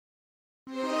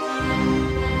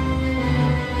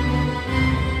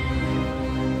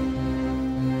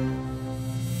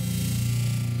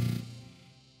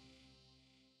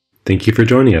Thank you for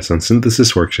joining us on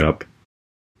Synthesis Workshop.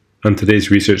 On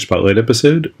today's Research Spotlight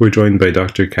episode, we're joined by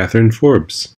Dr. Katherine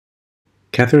Forbes.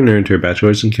 Katherine earned her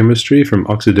bachelor's in chemistry from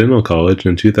Occidental College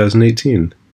in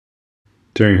 2018.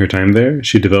 During her time there,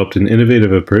 she developed an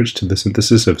innovative approach to the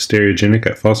synthesis of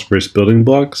stereogenic-at-phosphorus building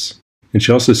blocks, and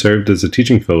she also served as a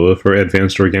teaching fellow for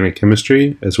Advanced Organic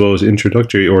Chemistry as well as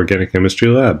Introductory Organic Chemistry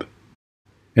Lab.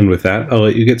 And with that, I'll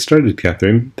let you get started,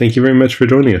 Katherine. Thank you very much for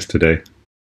joining us today.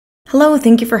 Hello,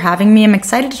 thank you for having me. I'm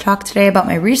excited to talk today about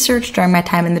my research during my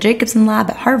time in the Jacobsen lab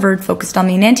at Harvard focused on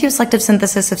the enantioselective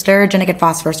synthesis of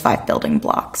stereogenic-at-phosphorus 5 building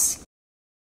blocks.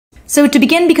 So to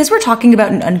begin, because we're talking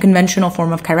about an unconventional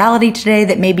form of chirality today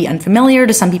that may be unfamiliar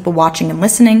to some people watching and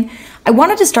listening, I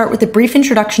wanted to start with a brief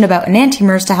introduction about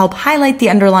enantiomers to help highlight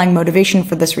the underlying motivation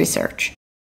for this research.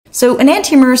 So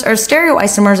enantiomers are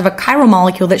stereoisomers of a chiral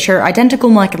molecule that share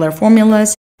identical molecular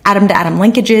formulas, atom-to-atom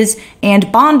linkages,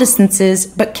 and bond distances,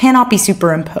 but cannot be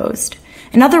superimposed.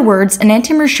 In other words,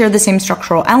 enantiomers share the same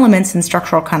structural elements and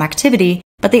structural connectivity,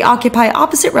 but they occupy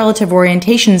opposite relative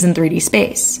orientations in 3D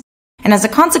space. And as a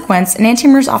consequence,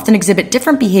 enantiomers often exhibit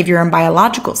different behavior in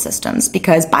biological systems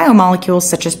because biomolecules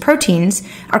such as proteins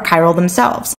are chiral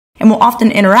themselves, and will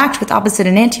often interact with opposite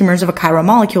enantiomers of a chiral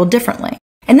molecule differently.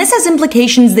 And this has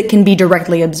implications that can be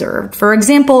directly observed. For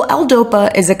example,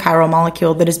 L-DOPA is a chiral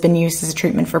molecule that has been used as a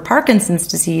treatment for Parkinson's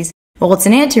disease, while its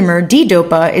enantiomer,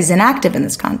 D-DOPA, is inactive in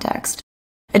this context.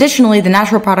 Additionally, the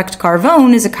natural product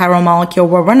carvone is a chiral molecule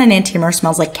where one enantiomer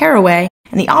smells like caraway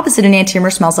and the opposite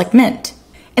enantiomer smells like mint.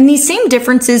 And these same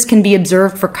differences can be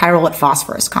observed for chiral at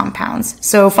phosphorus compounds.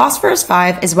 So phosphorus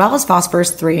 5 as well as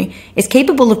phosphorus 3 is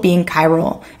capable of being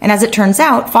chiral, and as it turns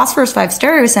out, phosphorus 5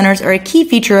 stereocenters are a key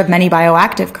feature of many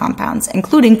bioactive compounds,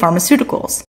 including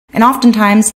pharmaceuticals. And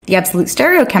oftentimes, the absolute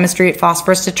stereochemistry at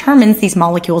phosphorus determines these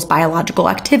molecules' biological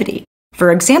activity.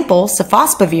 For example,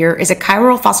 sofosbuvir is a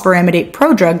chiral phosphoramidate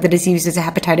prodrug that is used as a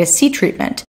hepatitis C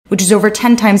treatment, which is over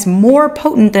 10 times more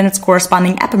potent than its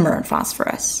corresponding epimer in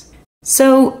phosphorus.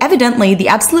 So, evidently, the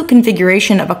absolute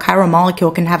configuration of a chiral molecule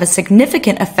can have a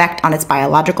significant effect on its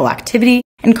biological activity,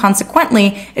 and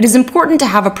consequently, it is important to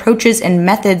have approaches and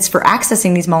methods for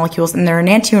accessing these molecules in their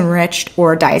enantioenriched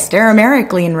or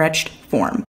diastereomerically enriched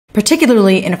form,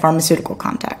 particularly in a pharmaceutical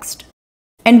context.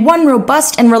 And one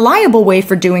robust and reliable way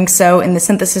for doing so in the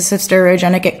synthesis of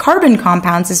stereogenic-at-carbon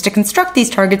compounds is to construct these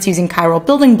targets using chiral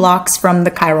building blocks from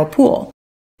the chiral pool.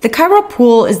 The chiral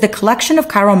pool is the collection of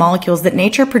chiral molecules that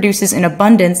nature produces in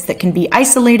abundance that can be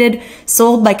isolated,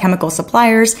 sold by chemical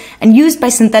suppliers, and used by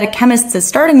synthetic chemists as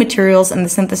starting materials in the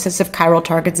synthesis of chiral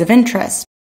targets of interest.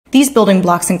 These building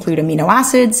blocks include amino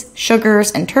acids,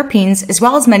 sugars, and terpenes, as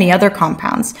well as many other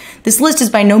compounds. This list is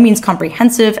by no means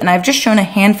comprehensive, and I've just shown a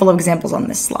handful of examples on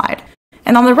this slide.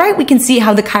 And on the right, we can see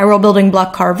how the chiral building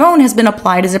block carvone has been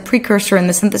applied as a precursor in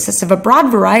the synthesis of a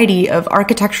broad variety of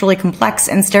architecturally complex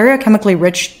and stereochemically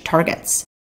rich targets.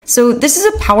 So this is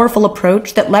a powerful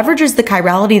approach that leverages the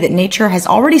chirality that nature has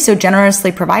already so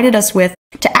generously provided us with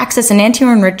to access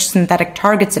enantiomer-enriched synthetic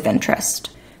targets of interest.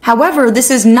 However,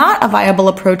 this is not a viable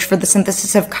approach for the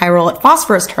synthesis of chiral at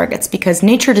phosphorus targets because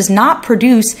nature does not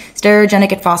produce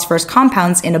stereogenic at phosphorus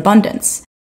compounds in abundance.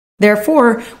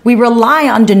 Therefore, we rely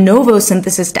on de novo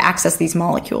synthesis to access these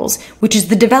molecules, which is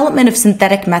the development of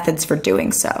synthetic methods for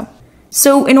doing so.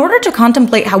 So, in order to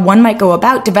contemplate how one might go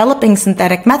about developing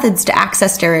synthetic methods to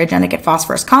access stereogenic at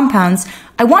phosphorus compounds,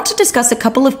 I want to discuss a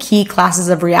couple of key classes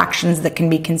of reactions that can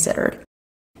be considered.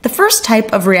 The first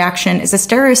type of reaction is a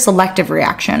stereoselective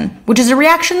reaction, which is a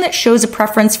reaction that shows a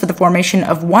preference for the formation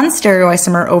of one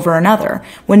stereoisomer over another,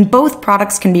 when both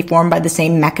products can be formed by the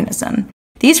same mechanism.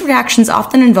 These reactions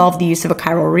often involve the use of a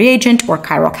chiral reagent or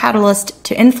chiral catalyst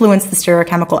to influence the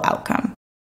stereochemical outcome.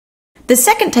 The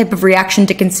second type of reaction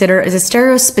to consider is a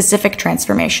stereospecific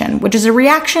transformation, which is a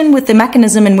reaction with the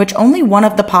mechanism in which only one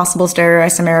of the possible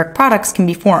stereoisomeric products can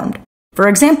be formed. For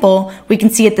example, we can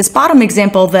see at this bottom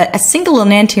example that a single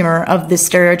enantiomer of this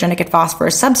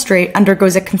stereogenic-at-phosphorus substrate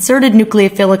undergoes a concerted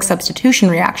nucleophilic substitution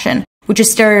reaction, which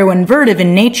is stereoinvertive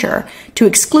in nature, to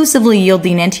exclusively yield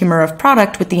the enantiomer of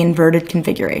product with the inverted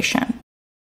configuration.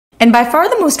 And by far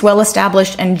the most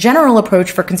well-established and general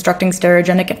approach for constructing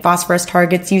stereogenic-at-phosphorus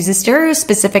targets uses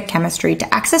stereospecific chemistry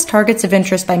to access targets of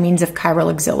interest by means of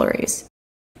chiral auxiliaries.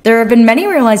 There have been many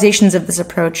realizations of this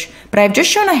approach, but I've just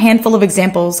shown a handful of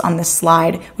examples on this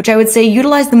slide, which I would say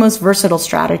utilize the most versatile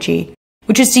strategy,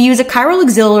 which is to use a chiral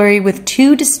auxiliary with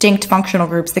two distinct functional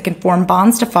groups that can form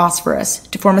bonds to phosphorus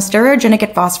to form a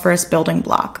stereogenic-at-phosphorus building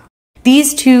block.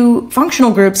 These two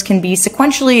functional groups can be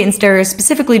sequentially and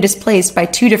stereospecifically displaced by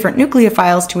two different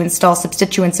nucleophiles to install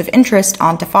substituents of interest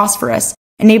onto phosphorus,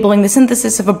 enabling the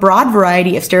synthesis of a broad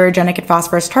variety of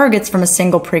stereogenic-at-phosphorus targets from a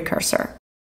single precursor.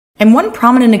 And one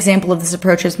prominent example of this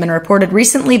approach has been reported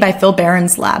recently by Phil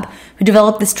Barron's lab, who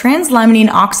developed this translimonene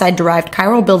oxide-derived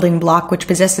chiral building block which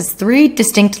possesses 3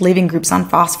 distinct leaving groups on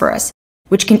phosphorus,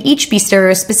 which can each be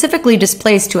stereospecifically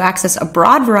displaced to access a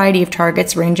broad variety of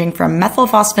targets ranging from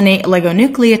methylphosphonate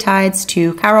oligonucleotides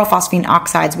to chiralphosphine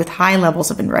oxides with high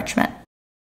levels of enrichment.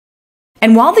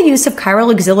 And while the use of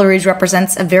chiral auxiliaries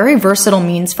represents a very versatile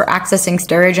means for accessing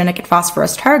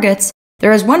stereogenic-at-phosphorus targets,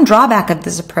 there is one drawback of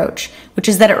this approach, which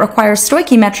is that it requires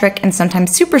stoichiometric and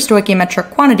sometimes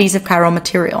superstoichiometric quantities of chiral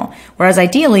material, whereas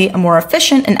ideally, a more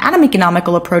efficient and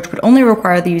atom-economical approach would only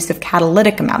require the use of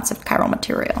catalytic amounts of chiral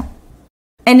material.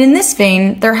 And in this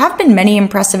vein, there have been many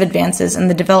impressive advances in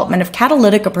the development of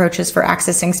catalytic approaches for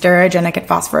accessing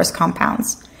stereogenic-at-phosphorus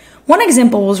compounds. One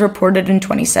example was reported in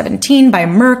 2017 by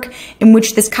Merck, in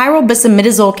which this chiral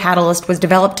bisamidazole catalyst was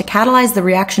developed to catalyze the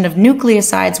reaction of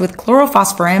nucleosides with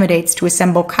chlorophosphoramidates to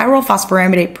assemble chiral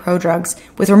phosphoramidate prodrugs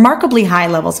with remarkably high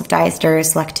levels of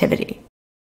diastereoselectivity.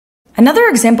 Another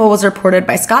example was reported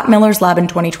by Scott Miller's lab in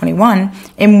 2021,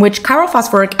 in which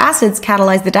chirophosphoric acids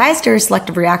catalyze the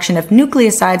diastereoselective reaction of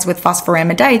nucleosides with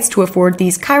phosphoramidites to afford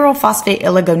these chiral phosphate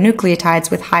oligonucleotides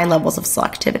with high levels of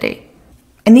selectivity.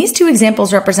 And these 2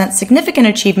 examples represent significant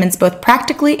achievements both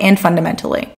practically and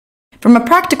fundamentally. From a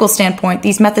practical standpoint,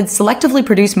 these methods selectively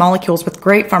produce molecules with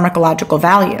great pharmacological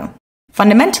value.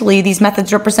 Fundamentally, these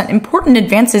methods represent important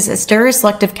advances as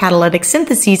stereoselective catalytic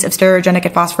syntheses of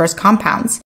stereogenic-at-phosphorus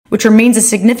compounds, which remains a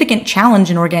significant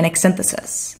challenge in organic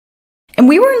synthesis. And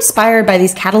we were inspired by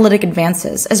these catalytic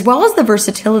advances, as well as the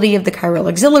versatility of the chiral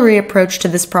auxiliary approach to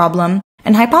this problem,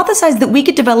 and hypothesized that we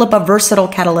could develop a versatile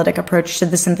catalytic approach to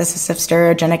the synthesis of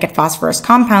stereogenic-at-phosphorus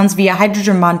compounds via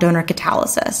hydrogen bond donor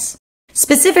catalysis.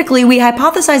 Specifically, we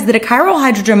hypothesized that a chiral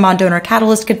hydrogen bond donor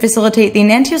catalyst could facilitate the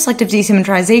enantioselective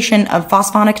desymmetrization of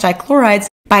phosphonic dichlorides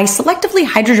by selectively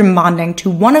hydrogen bonding to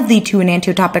one of the 2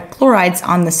 enantiotopic chlorides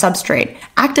on the substrate,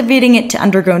 activating it to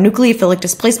undergo nucleophilic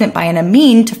displacement by an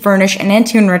amine to furnish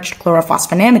enantioenriched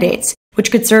chlorophosphonamidates,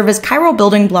 which could serve as chiral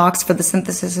building blocks for the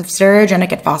synthesis of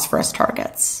stereogenic-at-phosphorus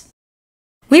targets.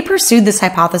 We pursued this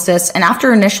hypothesis, and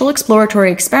after initial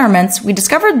exploratory experiments, we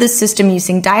discovered this system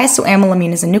using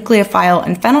diisoamylamine as a nucleophile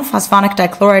and phenylphosphonic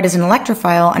dichloride as an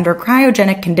electrophile under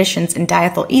cryogenic conditions in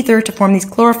diethyl ether to form these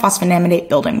chlorophosphonamidate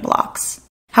building blocks.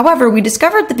 However, we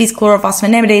discovered that these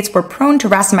chlorophosphonamidates were prone to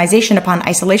racemization upon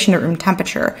isolation at room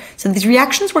temperature, so these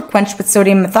reactions were quenched with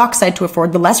sodium methoxide to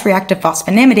afford the less reactive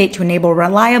phosphonamidate to enable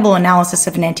reliable analysis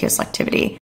of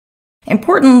enantioselectivity.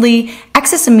 Importantly,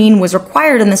 excess amine was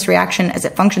required in this reaction as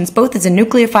it functions both as a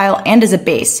nucleophile and as a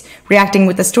base, reacting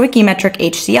with the stoichiometric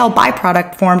HCl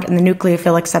byproduct formed in the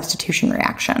nucleophilic substitution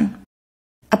reaction.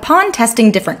 Upon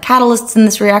testing different catalysts in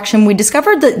this reaction, we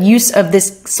discovered that use of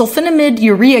this sulfonamide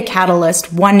urea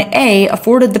catalyst 1A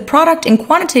afforded the product in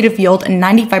quantitative yield and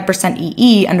 95%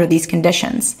 EE under these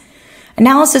conditions.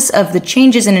 Analysis of the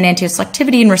changes in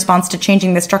enantioselectivity in response to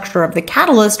changing the structure of the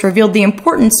catalyst revealed the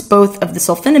importance both of the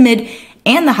sulfonamide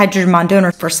and the hydrogen bond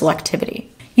donor for selectivity.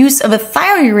 Use of a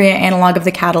thiourea analog of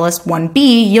the catalyst 1B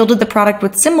yielded the product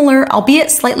with similar, albeit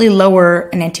slightly lower,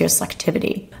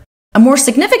 enantioselectivity. A more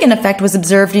significant effect was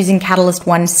observed using catalyst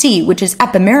 1C, which is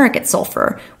epimeric at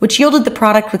sulfur, which yielded the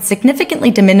product with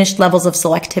significantly diminished levels of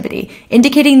selectivity,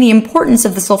 indicating the importance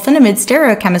of the sulfonamide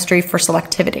stereochemistry for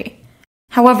selectivity.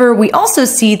 However, we also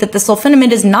see that the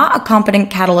sulfonamide is not a competent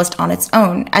catalyst on its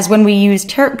own, as when we use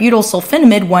tert-butyl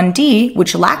sulfonamide 1D,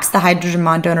 which lacks the hydrogen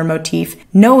bond donor motif,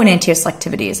 no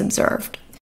enantioselectivity is observed.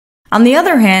 On the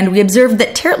other hand, we observed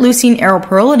that tert-leucine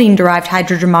arylpyrrolidine-derived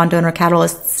hydrogen bond donor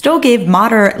catalysts still gave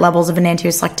moderate levels of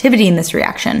enantioselectivity in this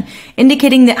reaction,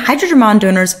 indicating that hydrogen bond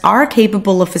donors are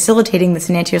capable of facilitating this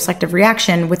enantioselective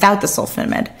reaction without the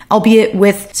sulfonamide, albeit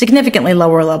with significantly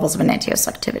lower levels of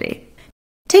enantioselectivity.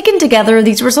 Taken together,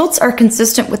 these results are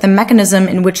consistent with the mechanism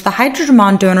in which the hydrogen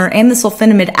bond donor and the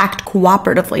sulfonamide act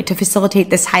cooperatively to facilitate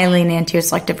this highly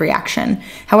enantioselective reaction.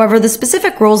 However, the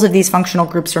specific roles of these functional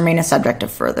groups remain a subject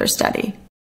of further study.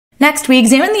 Next, we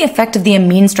examine the effect of the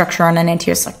amine structure on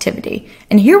enantioselectivity,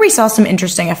 and here we saw some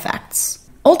interesting effects.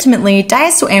 Ultimately,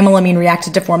 diisoamylamine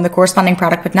reacted to form the corresponding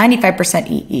product with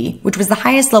 95% EE, which was the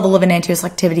highest level of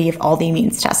enantioselectivity of all the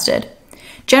amines tested.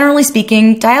 Generally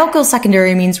speaking, dialkyl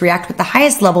secondary amines react with the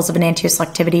highest levels of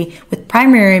enantioselectivity, with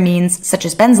primary amines, such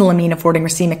as benzylamine, affording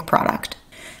racemic product.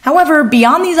 However,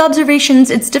 beyond these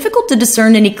observations, it's difficult to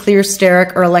discern any clear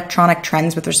steric or electronic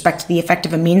trends with respect to the effect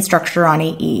of amine structure on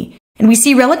AE, and we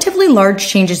see relatively large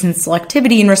changes in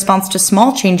selectivity in response to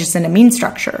small changes in amine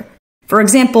structure. For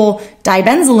example,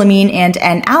 dibenzylamine and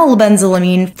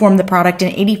N-allylbenzylamine form the product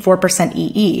in 84%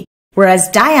 EE, whereas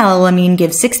diallylamine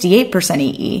gives 68%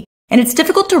 EE, and it's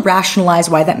difficult to rationalize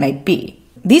why that might be.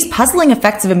 These puzzling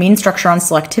effects of amine structure on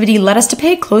selectivity led us to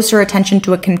pay closer attention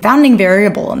to a confounding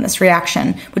variable in this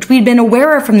reaction, which we'd been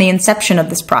aware of from the inception of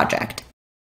this project.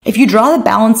 If you draw the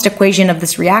balanced equation of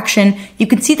this reaction, you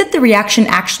can see that the reaction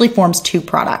actually forms two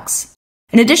products.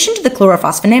 In addition to the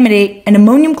chlorophosphonamidate, an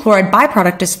ammonium chloride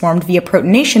byproduct is formed via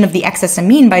protonation of the excess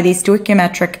amine by the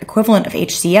stoichiometric equivalent of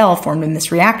HCl formed in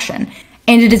this reaction.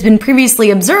 And it has been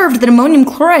previously observed that ammonium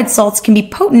chloride salts can be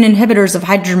potent inhibitors of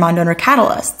hydrogen bond donor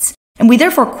catalysts, and we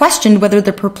therefore questioned whether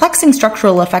the perplexing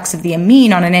structural effects of the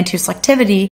amine on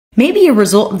enantioselectivity may be a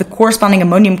result of the corresponding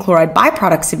ammonium chloride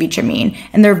byproducts of each amine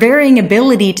and their varying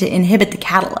ability to inhibit the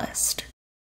catalyst.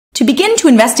 To begin to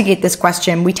investigate this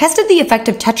question, we tested the effect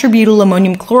of tetrabutyl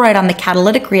ammonium chloride on the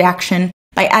catalytic reaction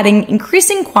by adding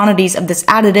increasing quantities of this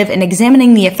additive and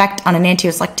examining the effect on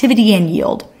enantioselectivity and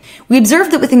yield. We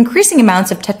observed that with increasing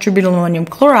amounts of tetrabutyl ammonium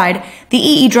chloride, the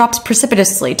EE drops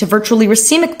precipitously to virtually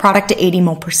racemic product to 80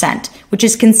 mol%, which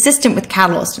is consistent with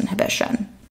catalyst inhibition.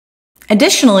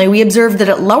 Additionally, we observed that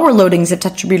at lower loadings of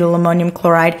tetrabutyl ammonium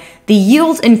chloride, the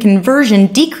yield and conversion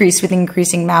decrease with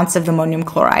increasing amounts of ammonium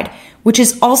chloride, which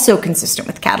is also consistent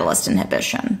with catalyst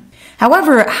inhibition.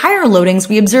 However, at higher loadings,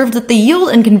 we observed that the yield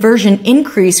and conversion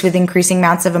increase with increasing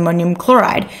amounts of ammonium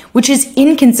chloride, which is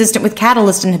inconsistent with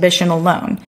catalyst inhibition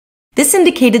alone. This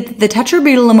indicated that the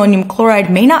tetrabutyl ammonium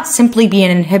chloride may not simply be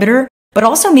an inhibitor, but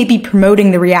also may be promoting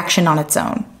the reaction on its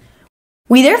own.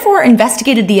 We therefore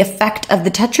investigated the effect of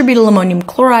the tetrabutyl ammonium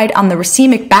chloride on the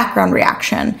racemic background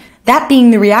reaction, that being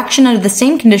the reaction under the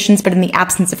same conditions but in the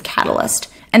absence of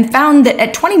catalyst, and found that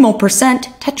at 20 mol%,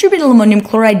 tetrabutyl ammonium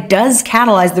chloride does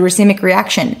catalyze the racemic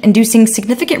reaction, inducing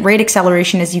significant rate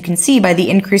acceleration as you can see by the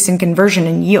increase in conversion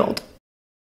and yield.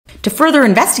 To further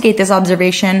investigate this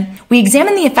observation, we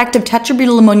examined the effect of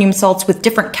tetrabutyl ammonium salts with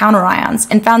different counterions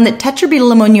and found that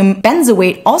tetrabutyl ammonium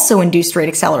benzoate also induced rate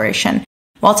acceleration,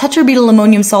 while tetrabutyl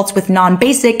ammonium salts with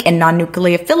non-basic and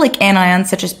non-nucleophilic anions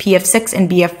such as PF6 and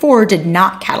BF4 did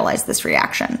not catalyze this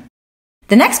reaction.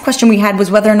 The next question we had was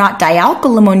whether or not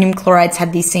dialkyl ammonium chlorides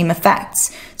had these same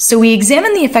effects. So we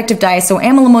examined the effect of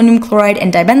diisoamyl ammonium chloride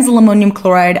and dibenzyl ammonium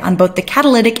chloride on both the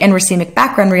catalytic and racemic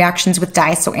background reactions with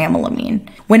diisoamylamine.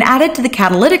 When added to the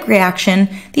catalytic reaction,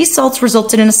 these salts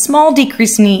resulted in a small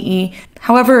decrease in EE.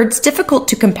 However, it's difficult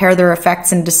to compare their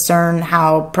effects and discern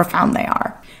how profound they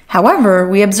are. However,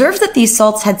 we observed that these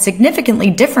salts had significantly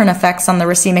different effects on the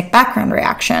racemic background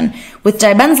reaction, with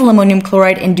dibenzyl ammonium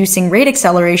chloride inducing rate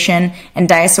acceleration and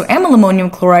diisoamyl ammonium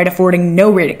chloride affording no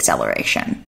rate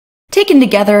acceleration. Taken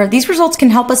together, these results can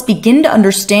help us begin to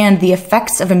understand the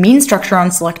effects of amine structure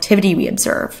on selectivity we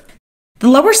observe. The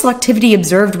lower selectivity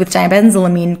observed with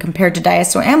dibenzylamine compared to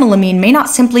diisoamylamine may not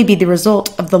simply be the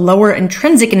result of the lower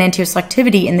intrinsic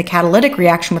enantioselectivity in the catalytic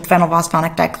reaction with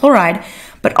phenylphosphonic dichloride,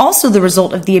 but also the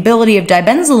result of the ability of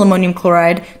dibenzyl ammonium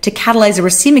chloride to catalyze a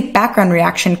racemic background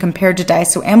reaction compared to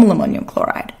diisoamyl ammonium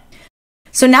chloride.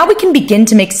 So now we can begin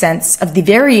to make sense of the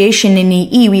variation in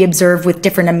EE we observe with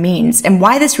different amines and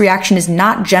why this reaction is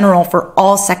not general for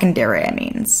all secondary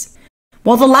amines.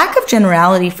 While the lack of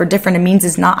generality for different amines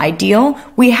is not ideal,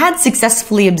 we had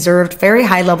successfully observed very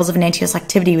high levels of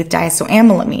enantioselectivity with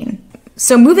diisoamylamine.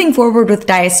 So moving forward with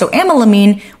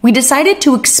diisoamylamine, we decided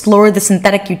to explore the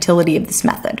synthetic utility of this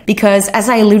method, because as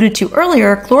I alluded to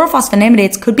earlier,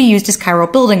 chlorophosphonamidates could be used as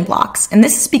chiral building blocks, and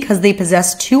this is because they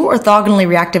possess two orthogonally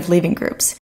reactive leaving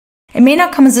groups. It may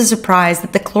not come as a surprise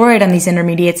that the chloride on these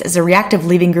intermediates is a reactive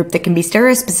leaving group that can be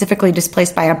stereospecifically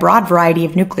displaced by a broad variety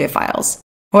of nucleophiles.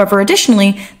 However,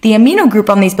 additionally, the amino group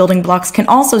on these building blocks can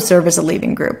also serve as a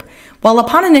leaving group. While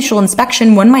upon initial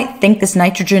inspection, one might think this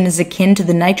nitrogen is akin to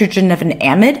the nitrogen of an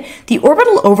amide, the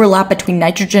orbital overlap between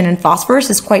nitrogen and phosphorus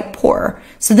is quite poor,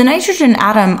 so the nitrogen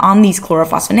atom on these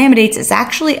chlorophosphonamidates is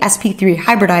actually sp3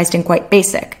 hybridized and quite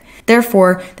basic.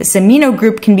 Therefore, this amino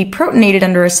group can be protonated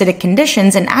under acidic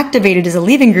conditions and activated as a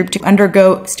leaving group to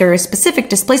undergo stereospecific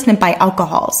displacement by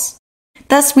alcohols.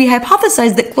 Thus, we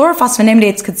hypothesized that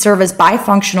chlorophosphonamidates could serve as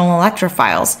bifunctional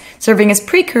electrophiles, serving as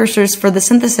precursors for the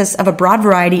synthesis of a broad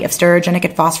variety of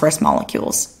stereogenic phosphorus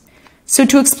molecules. So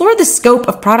to explore the scope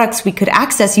of products we could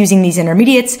access using these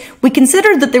intermediates, we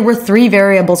considered that there were three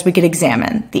variables we could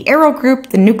examine: the aryl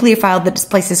group, the nucleophile that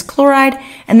displaces chloride,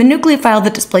 and the nucleophile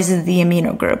that displaces the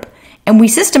amino group. And we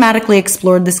systematically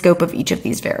explored the scope of each of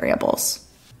these variables.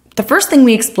 The first thing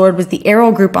we explored was the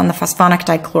aryl group on the phosphonic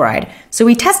dichloride. So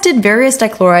we tested various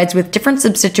dichlorides with different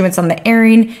substituents on the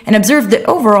arene and observed that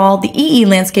overall the EE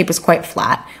landscape was quite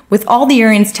flat, with all the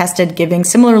arenes tested giving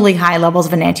similarly high levels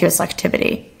of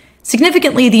enantioselectivity.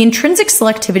 Significantly, the intrinsic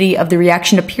selectivity of the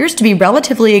reaction appears to be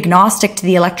relatively agnostic to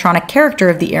the electronic character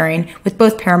of the arene, with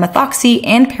both paramethoxy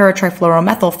and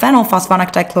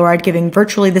paratrifluoromethylphenylphosphonic dichloride giving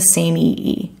virtually the same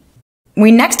EE.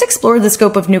 We next explored the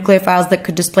scope of nucleophiles that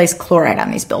could displace chloride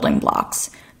on these building blocks.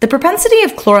 The propensity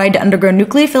of chloride to undergo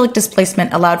nucleophilic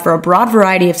displacement allowed for a broad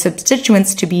variety of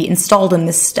substituents to be installed in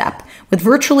this step, with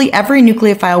virtually every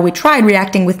nucleophile we tried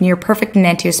reacting with near-perfect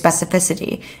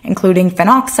enantiospecificity, including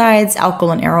phenoxides,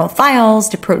 alkyl and aryl thiols,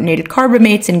 deprotonated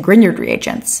carbamates, and Grignard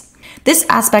reagents. This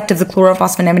aspect of the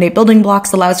chlorophosphonamidate building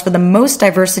blocks allows for the most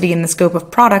diversity in the scope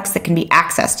of products that can be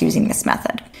accessed using this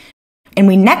method. And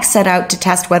we next set out to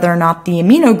test whether or not the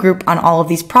amino group on all of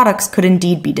these products could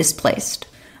indeed be displaced.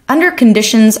 Under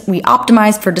conditions, we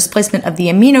optimized for displacement of the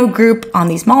amino group on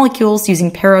these molecules using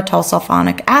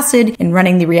para-tolsulfonic acid and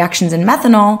running the reactions in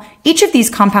methanol. Each of these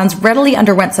compounds readily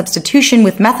underwent substitution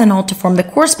with methanol to form the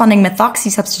corresponding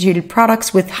methoxy-substituted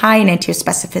products with high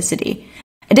enantiospecificity.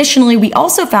 Additionally, we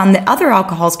also found that other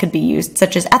alcohols could be used,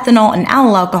 such as ethanol and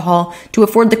allyl alcohol, to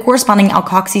afford the corresponding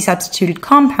alkoxy-substituted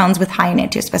compounds with high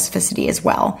enantiospecificity as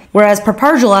well, whereas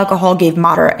propargyl alcohol gave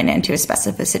moderate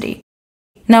enantiospecificity.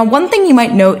 Now, one thing you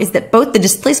might note is that both the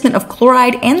displacement of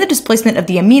chloride and the displacement of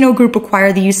the amino group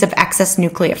require the use of excess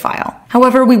nucleophile.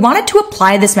 However, we wanted to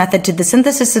apply this method to the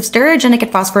synthesis of stereogenic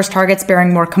phosphorus targets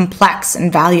bearing more complex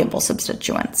and valuable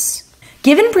substituents.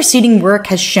 Given preceding work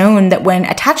has shown that when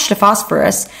attached to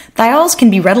phosphorus, thiols can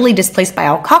be readily displaced by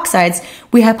alkoxides,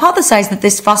 we hypothesized that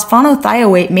this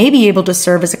phosphonothioate may be able to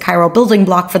serve as a chiral building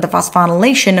block for the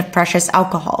phosphonylation of precious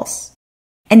alcohols.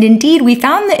 And indeed, we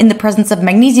found that in the presence of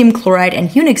magnesium chloride and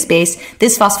Hünig's base,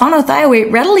 this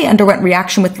phosphonothioate readily underwent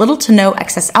reaction with little to no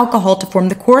excess alcohol to form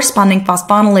the corresponding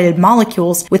phosphonylated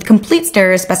molecules with complete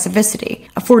stereospecificity,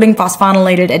 affording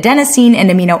phosphonylated adenosine and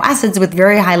amino acids with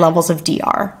very high levels of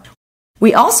DR.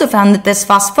 We also found that this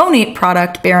phosphonate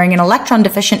product bearing an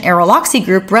electron-deficient aryloxy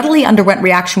group readily underwent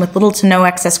reaction with little to no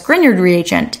excess Grignard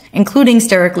reagent, including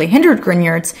sterically hindered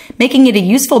Grignards, making it a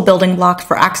useful building block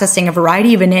for accessing a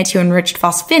variety of enantio-enriched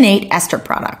phosphonate ester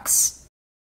products.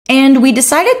 And we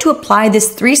decided to apply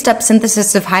this three-step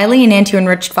synthesis of highly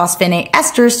enantio-enriched phosphonate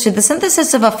esters to the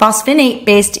synthesis of a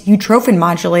phosphonate-based eutrophin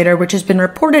modulator, which has been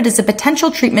reported as a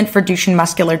potential treatment for Duchenne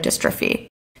muscular dystrophy.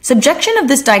 Subjection of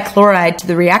this dichloride to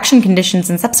the reaction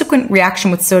conditions and subsequent reaction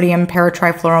with sodium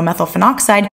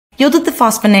paratrifluoromethylphenoxide yielded the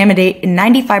phosphonaminidate in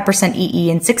 95%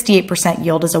 EE and 68%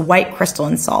 yield as a white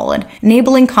crystalline solid,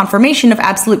 enabling confirmation of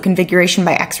absolute configuration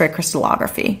by X-ray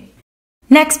crystallography.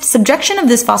 Next, subjection of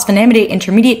this phosphonaminidate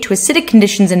intermediate to acidic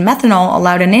conditions in methanol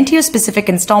allowed an enantiospecific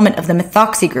installment of the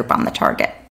methoxy group on the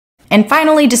target. And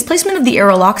finally, displacement of the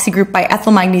aryloxy group by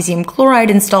ethyl magnesium chloride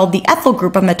installed the ethyl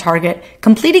group on the target,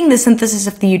 completing the synthesis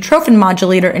of the eutrophin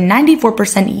modulator in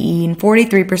 94% EE and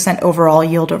 43% overall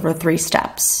yield over 3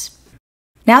 steps.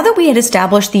 Now that we had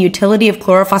established the utility of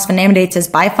chlorophosphonamidates as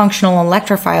bifunctional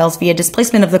electrophiles via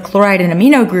displacement of the chloride and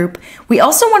amino group, we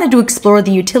also wanted to explore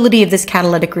the utility of this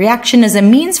catalytic reaction as a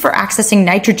means for accessing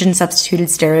nitrogen-substituted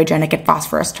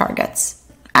stereogenic-at-phosphorus targets.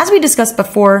 As we discussed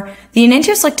before, the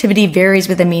enantioselectivity varies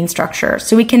with amine structure,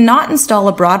 so we cannot install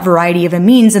a broad variety of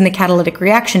amines in the catalytic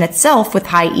reaction itself with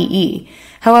high EE.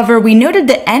 However, we noted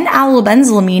that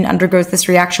N-allylbenzylamine undergoes this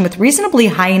reaction with reasonably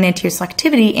high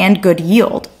enantioselectivity and good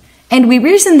yield. And we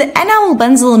reasoned that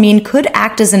N-allylbenzylamine could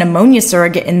act as an ammonia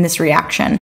surrogate in this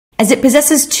reaction, as it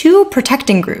possesses 2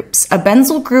 protecting groups, a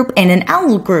benzyl group and an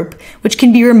allyl group, which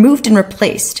can be removed and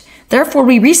replaced. Therefore,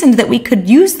 we reasoned that we could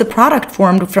use the product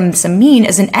formed from this amine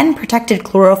as an N-protected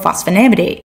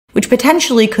chlorophosphonamidate, which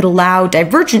potentially could allow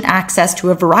divergent access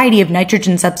to a variety of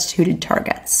nitrogen-substituted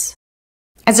targets.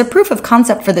 As a proof of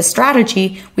concept for this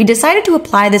strategy, we decided to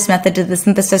apply this method to the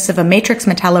synthesis of a matrix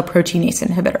metalloproteinase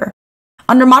inhibitor.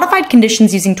 Under modified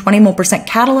conditions using 20 mol%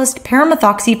 catalyst,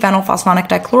 paramethoxy phenylphosphonic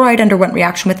dichloride underwent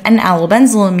reaction with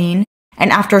N-allylbenzylamine,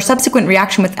 and after a subsequent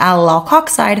reaction with allyl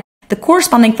alkoxide, the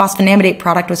corresponding phosphonaminidate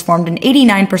product was formed in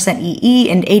 89% EE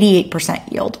and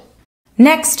 88% yield.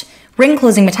 Next, ring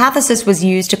closing metathesis was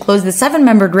used to close the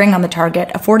 7-membered ring on the target,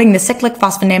 affording the cyclic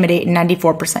phosphonaminidate in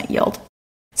 94% yield.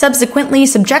 Subsequently,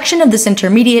 subjection of this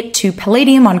intermediate to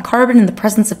palladium on carbon in the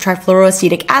presence of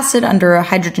trifluoroacetic acid under a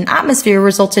hydrogen atmosphere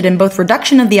resulted in both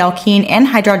reduction of the alkene and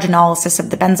hydrogenolysis of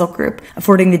the benzyl group,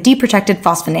 affording the deprotected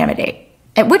phosphonaminidate.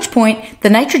 At which point, the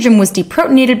nitrogen was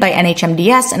deprotonated by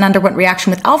NHMDS and underwent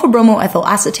reaction with alpha-bromoethyl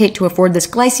acetate to afford this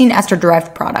glycine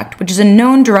ester-derived product, which is a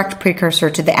known direct precursor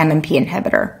to the MMP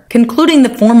inhibitor, concluding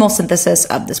the formal synthesis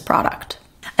of this product.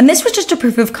 And this was just a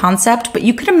proof of concept, but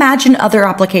you could imagine other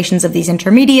applications of these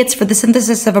intermediates for the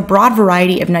synthesis of a broad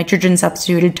variety of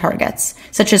nitrogen-substituted targets,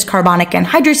 such as carbonic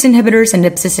anhydrase inhibitors and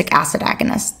abscisic acid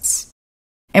agonists.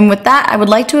 And with that, I would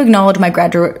like to acknowledge my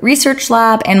graduate research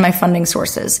lab and my funding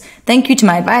sources. Thank you to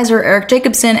my advisor, Eric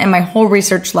Jacobsen, and my whole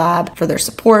research lab for their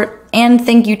support. And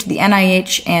thank you to the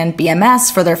NIH and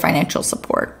BMS for their financial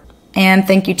support. And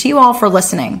thank you to you all for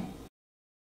listening.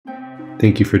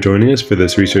 Thank you for joining us for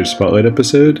this Research Spotlight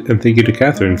episode, and thank you to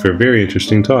Katherine for a very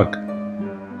interesting talk.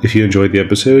 If you enjoyed the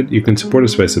episode, you can support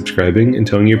us by subscribing and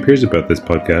telling your peers about this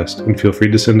podcast, and feel free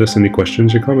to send us any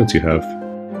questions or comments you have.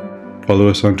 Follow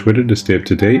us on Twitter to stay up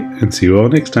to date, and see you all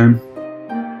next time.